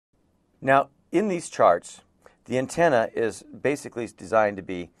Now, in these charts, the antenna is basically designed to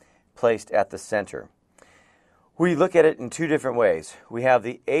be placed at the center. We look at it in two different ways. We have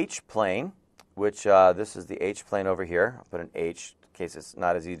the H-plane, which this is the H-plane over here. I'll put an H in case it's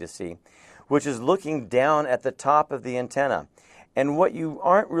not as easy to see, which is looking down at the top of the antenna. And what you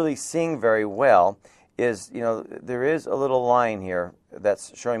aren't really seeing very well is, there is a little line here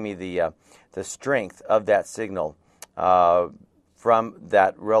that's showing me the strength of that signal from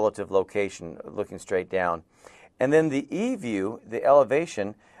that relative location, looking straight down. And then the E view, the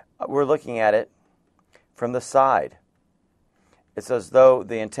elevation, we're looking at it from the side. It's as though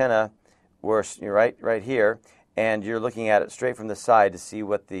the antenna were right here, and you're looking at it straight from the side to see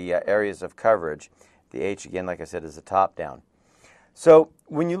what the areas of coverage. The H, again, like I said, is the top down. So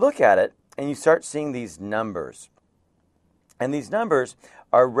when you look at it and you start seeing these numbers, and these numbers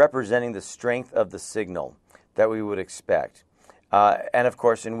are representing the strength of the signal that we would expect. And of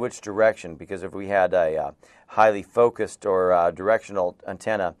course, in which direction, because if we had a highly focused or directional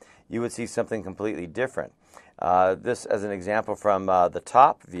antenna, you would see something completely different. This, as an example from the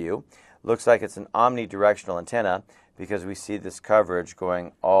top view, looks like it's an omnidirectional antenna because we see this coverage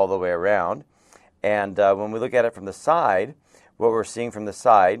going all the way around. And when we look at it from the side, what we're seeing from the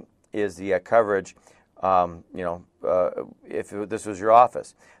side is the coverage, if this was your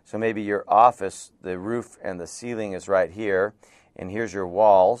office. So maybe your office, the roof and the ceiling is right here, and here's your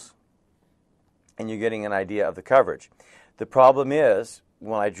walls, and you're getting an idea of the coverage. The problem is,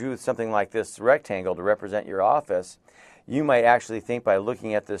 when I drew something like this rectangle to represent your office, you might actually think by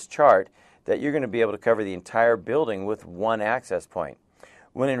looking at this chart that you're going to be able to cover the entire building with one access point.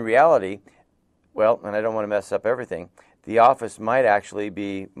 When in reality, well, and I don't want to mess up everything, the office might actually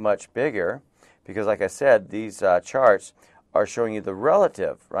be much bigger because, like I said, these charts are showing you the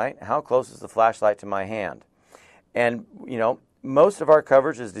relative, right? How close is the flashlight to my hand? And, most of our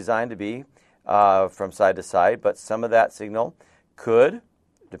coverage is designed to be from side to side, but some of that signal could,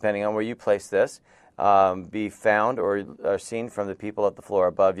 depending on where you place this, be found or seen from the people at the floor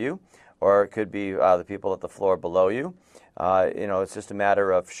above you, or it could be the people at the floor below you. It's just a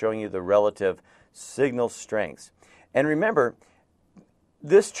matter of showing you the relative signal strengths. And remember,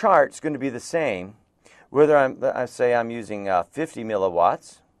 this chart is going to be the same whether I'm using 50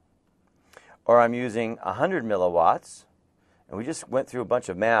 milliwatts or I'm using 100 milliwatts. And we just went through a bunch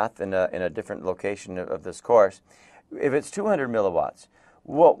of math in a different location of this course. If it's 200 milliwatts,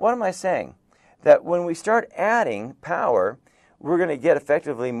 well, what am I saying? That when we start adding power, we're going to get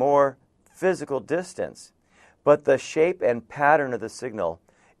effectively more physical distance. But the shape and pattern of the signal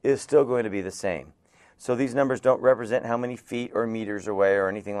is still going to be the same. So these numbers don't represent how many feet or meters away or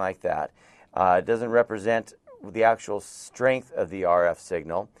anything like that. It doesn't represent the actual strength of the RF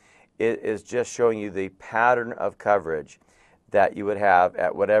signal. It is just showing you the pattern of coverage that you would have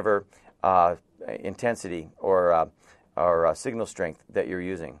at whatever intensity or signal strength that you're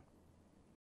using.